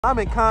I'm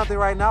in Compton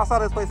right now. I saw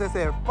this place that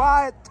said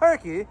fried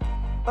turkey,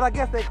 but I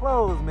guess they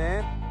closed,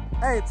 man.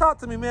 Hey, talk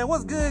to me, man.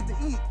 What's good to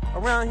eat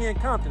around here in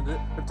Compton? The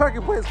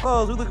turkey place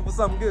closed. We're looking for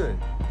something good.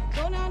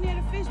 Go down there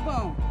to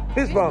FishBone.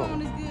 FishBone.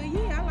 FishBone is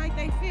good. Yeah, I like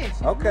they fish.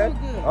 It's Okay. real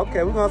good.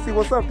 Okay, we're gonna see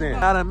what's up then.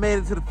 I done made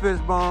it to the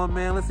FishBone,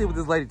 man. Let's see what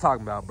this lady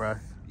talking about, bro.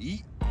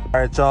 Eat.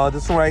 All right, y'all.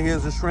 This one right here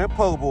is the shrimp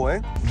po'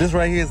 boy. This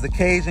right here is the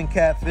Cajun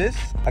catfish.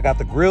 I got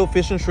the grilled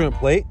fish and shrimp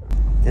plate.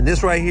 And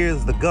this right here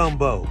is the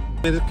gumbo.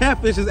 And the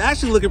catfish is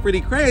actually looking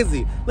pretty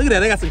crazy. Look at that,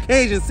 they got some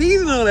Cajun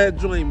seasoning on that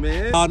joint,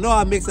 man. I know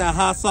I mix that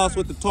hot sauce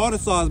with the tartar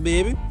sauce,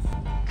 baby.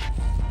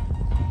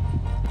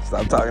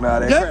 Stop talking all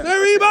that crap.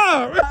 There we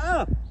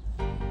go.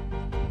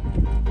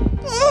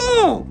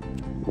 Oh!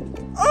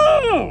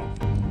 Oh!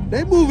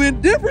 They moving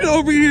different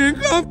over here in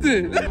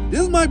Compton.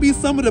 This might be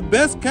some of the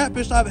best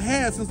catfish I've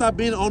had since I've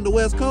been on the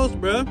West Coast,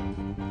 bro.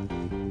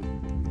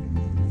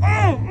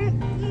 Oh!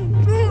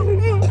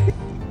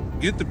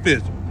 Get the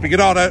fish. Forget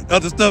all that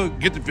other stuff,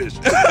 get the fish.